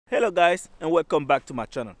Hello guys, and welcome back to my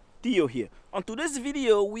channel. Theo here. On today's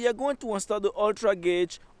video we are going to install the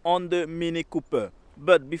UltraGauge on the Mini Cooper.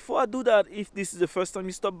 But before I do that, if this is the first time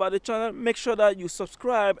you stop by the channel, make sure that you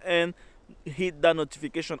subscribe and hit that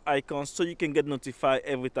notification icon so you can get notified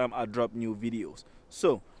every time I drop new videos.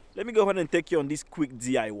 So let me go ahead and take you on this quick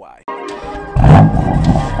DIY.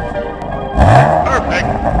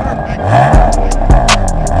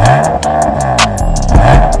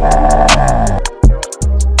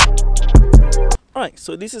 Alright,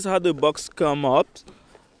 so this is how the box come up.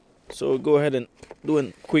 So go ahead and do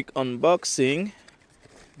a quick unboxing.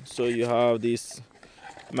 So you have this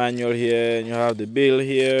manual here and you have the bill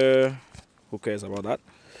here. Who cares about that?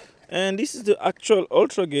 And this is the actual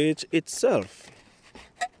UltraGauge itself.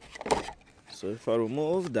 So if I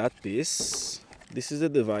remove that piece, this is the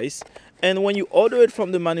device. And when you order it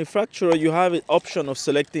from the manufacturer, you have an option of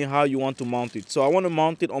selecting how you want to mount it. So I want to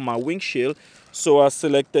mount it on my windshield, so I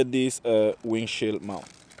selected this windshield mount.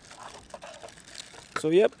 So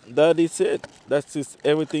yep, that is it. That's just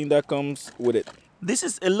everything that comes with it. This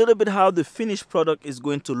is a little bit how the finished product is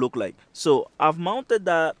going to look like. So I've mounted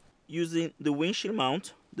that using the windshield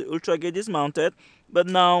mount. The UltraGauge is mounted, but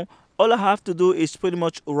now all I have to do is pretty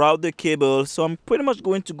much route the cable. So I'm pretty much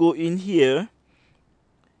going to go in here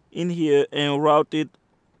and route it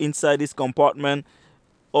inside this compartment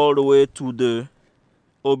all the way to the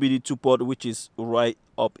OBDII port, which is right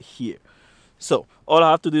up here. So all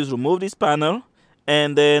I have to do is remove this panel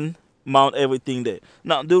and then mount everything there.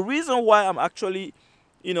 Now the reason why I'm actually,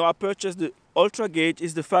 I purchased the UltraGauge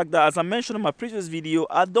is the fact that, as I mentioned in my previous video,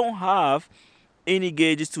 I don't have any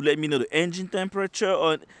gauges to let me know the engine temperature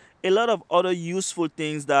or a lot of other useful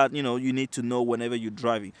things that you need to know whenever you're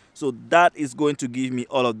driving. So that is going to give me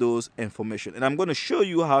all of those information, and I'm going to show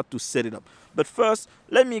you how to set it up. But first,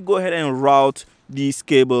 let me go ahead and route these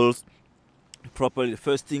cables properly. The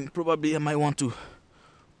first thing, probably I might want to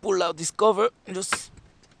pull out this cover and just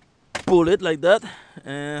pull it like that.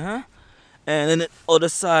 And then the other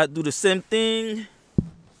side, do the same thing.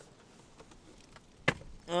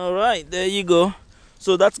 All right, there you go.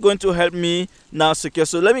 So that's going to help me now secure.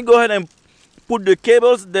 So let me go ahead and put the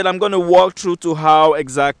cables, then I'm going to walk through to how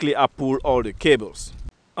exactly I pull all the cables.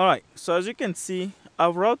 All right, so as you can see,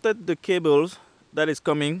 I've routed the cables that is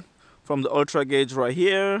coming from the UltraGauge right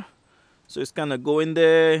here. So it's kind of going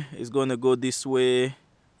there. It's going to go this way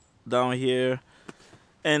down here.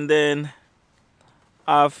 And then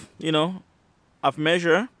I've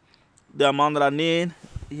measured the amount that I need.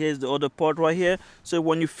 Here's the other port right here. So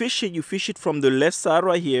when you fish it from the left side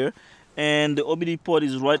right here, and the OBD port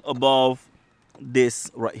is right above this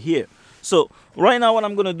right here. So right now what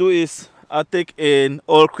I'm gonna do is I take an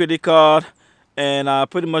old credit card and I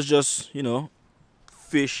pretty much just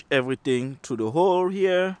fish everything through the hole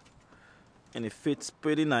here, and it fits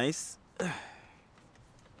pretty nice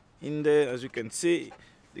in there. As you can see,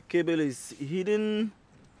 the cable is hidden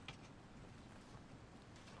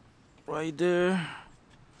right there.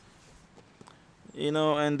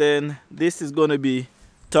 And then this is going to be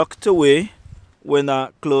tucked away when I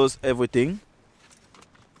close everything.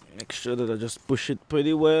 Make sure that I just push it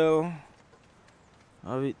pretty well.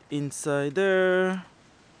 Have it inside there.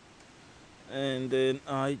 And then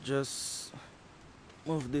I just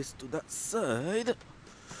move this to that side.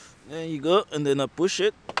 There you go. And then I push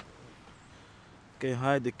it. Okay,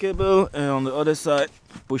 hide the cable. And on the other side,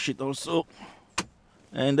 push it also.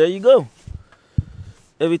 And there you go.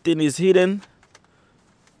 Everything is hidden.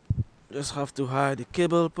 Just have to hide the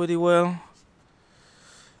cable pretty well.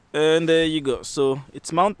 And there you go. So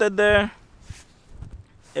it's mounted there.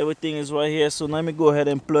 Everything is right here. So let me go ahead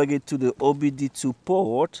and plug it to the OBDII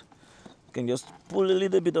port. You can just pull a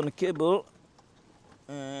little bit on the cable.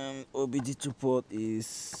 And OBDII port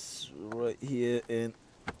is right here. And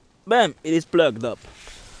bam, it is plugged up.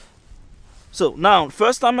 So now,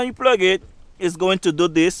 first time you plug it, it's going to do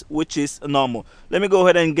this, which is normal. Let me go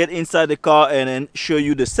ahead and get inside the car and then show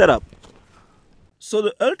you the setup. So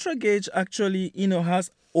the UltraGauge actually,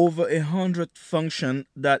 has over 100 functions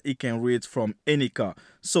that it can read from any car.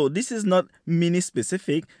 So this is not Mini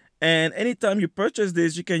specific, and anytime you purchase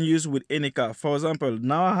this, you can use with any car. For example,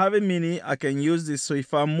 now I have a Mini, I can use this. So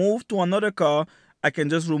if I move to another car, I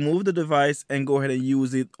can just remove the device and go ahead and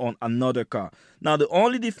use it on another car. Now the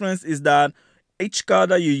only difference is that each car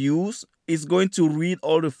that you use is going to read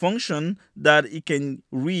all the function that it can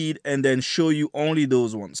read and then show you only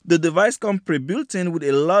those ones. The device comes pre-built in with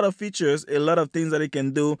a lot of features, a lot of things that it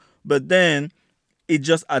can do, but then it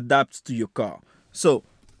just adapts to your car. So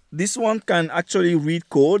this one can actually read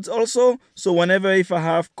codes also. So whenever if I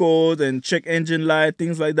have code and check engine light,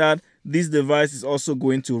 things like that, this device is also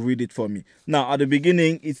going to read it for me. Now at the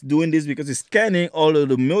beginning, it's doing this because it's scanning all of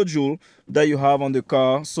the module that you have on the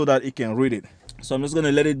car so that it can read it. So I'm just going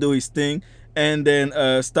to let it do its thing and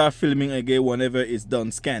then start filming again whenever it's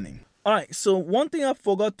done scanning. Alright, so one thing I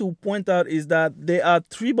forgot to point out is that there are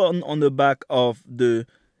 3 buttons on the back of the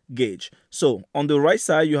gauge. So on the right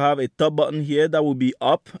side, you have a top button here that will be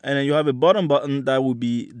up, and then you have a bottom button that will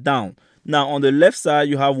be down. Now on the left side,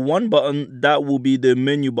 you have one button that will be the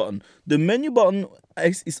menu button. The menu button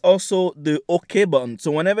is also the OK button.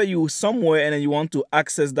 So whenever you somewhere and then you want to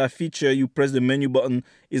access that feature, you press the menu button,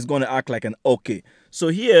 it's going to act like an OK. So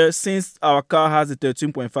here, since our car has a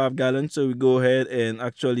 13.5 gallon, so we go ahead and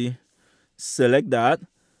actually select that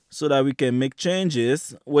so that we can make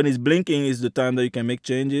changes. When it's blinking is the time that you can make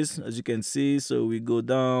changes, as you can see. So we go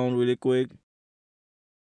down really quick.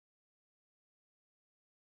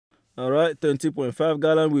 All right, 13.5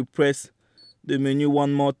 gallon. We press the menu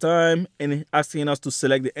one more time and asking us to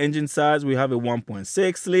select the engine size. We have a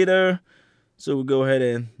 1.6 liter. So we go ahead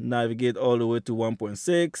and navigate all the way to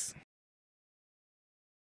 1.6.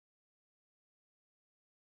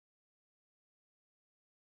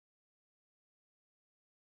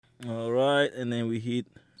 All right, and then we hit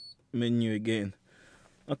menu again.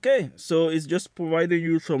 Okay, so it's just providing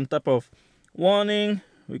you some type of warning.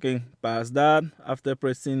 We can pass that after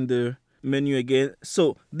pressing the menu again.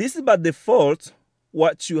 So this is by default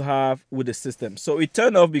what you have with the system. So it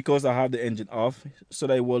turned off because I have the engine off so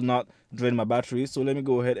that it will not drain my battery. So let me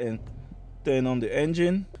go ahead and turn on the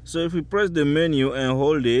engine. So if we press the menu and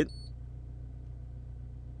hold it,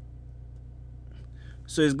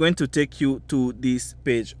 so it's going to take you to this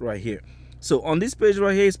page right here. So on this page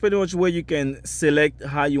right here is pretty much where you can select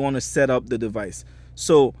how you want to set up the device.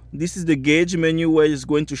 So this is the gauge menu where it's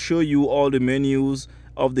going to show you all the menus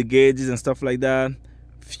of the gauges and stuff like that.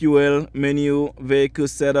 Fuel menu, vehicle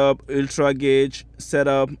setup, ultra gauge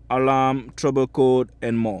setup, alarm, trouble code,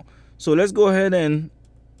 and more. So let's go ahead and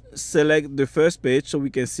select the first page so we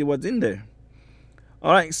can see what's in there.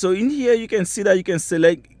 All right, so in here you can see that you can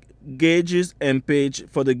select gauges and page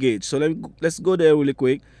for the gauge. So let's go there really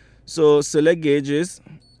quick. So select gauges.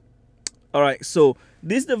 All right, so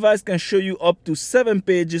this device can show you up to 7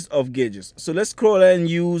 pages of gauges. So let's scroll and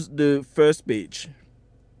use the first page.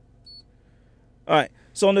 All right,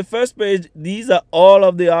 so on the first page, these are all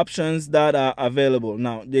of the options that are available.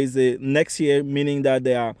 Now there's a next here, meaning that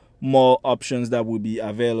there are more options that will be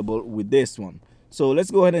available with this one. So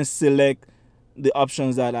let's go ahead and select the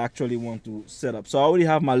options that I actually want to set up. So I already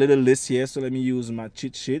have my little list here, so let me use my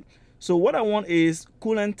cheat sheet. So what I want is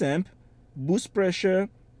coolant temp, boost pressure,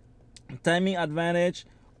 timing advantage,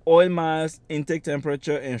 oil miles, intake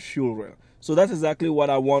temperature, and fuel rail. So that's exactly what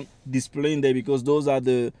I want displaying there, because those are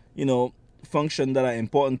the functions that are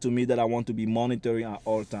important to me that I want to be monitoring at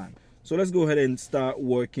all time. So let's go ahead and start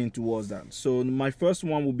working towards that. So my first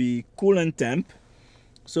one will be coolant temp.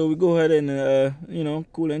 So we go ahead and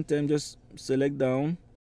coolant temp, just select down.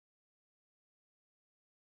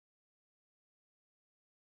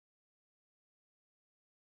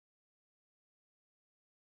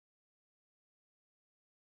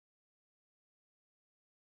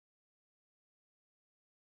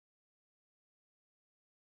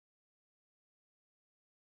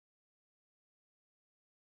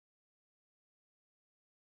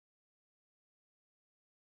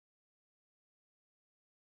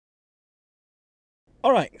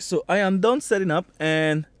 All right, so I am done setting up,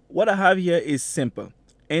 and what I have here is simple.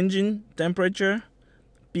 Engine temperature,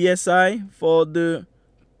 PSI for the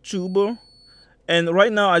turbo, and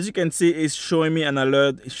right now, as you can see, it's showing me an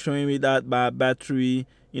alert. It's showing me that my battery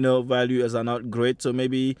values are not great, so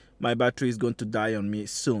maybe my battery is going to die on me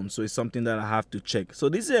soon. So it's something that I have to check. So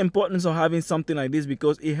this is the importance of having something like this,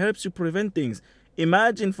 because it helps you prevent things.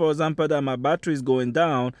 Imagine, for example, that my battery is going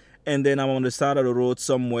down and then I'm on the side of the road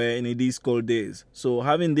somewhere in these cold days. So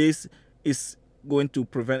having this is going to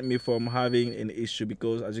prevent me from having an issue,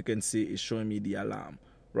 because as you can see, it's showing me the alarm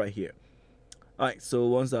right here. All right, so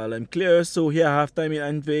once the alarm clears, so here I have timing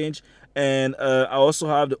advantage, and I also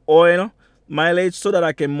have the oil mileage so that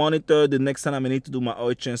I can monitor the next time I need to do my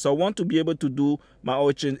oil change. So I want to be able to do my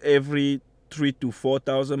oil change every 3,000 to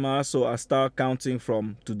 4,000 miles. So I start counting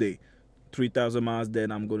from today. 3,000 miles,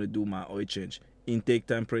 then I'm going to do my oil change, intake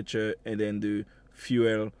temperature, and then the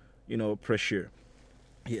fuel pressure.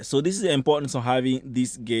 Yeah, so this is the importance of having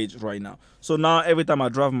this gauge right now. So now every time I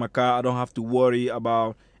drive my car, I don't have to worry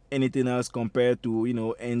about anything else compared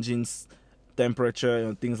to engines temperature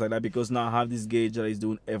and things like that, because now I have this gauge that is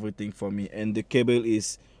doing everything for me, and the cable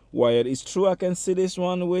is wired. It's true I can see this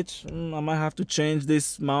one, which I might have to change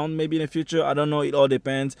this mount maybe in the future. I don't know, it all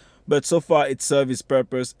depends, but so far it serves its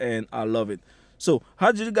purpose and I love it. So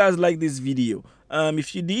how did you guys like this video?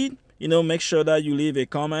 If you did, you know, make sure that you leave a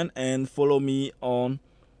comment and follow me on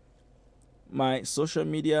my social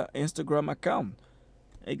media Instagram account.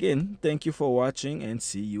 Again, thank you for watching and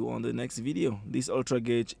see you on the next video. This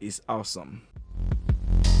UltraGauge is awesome.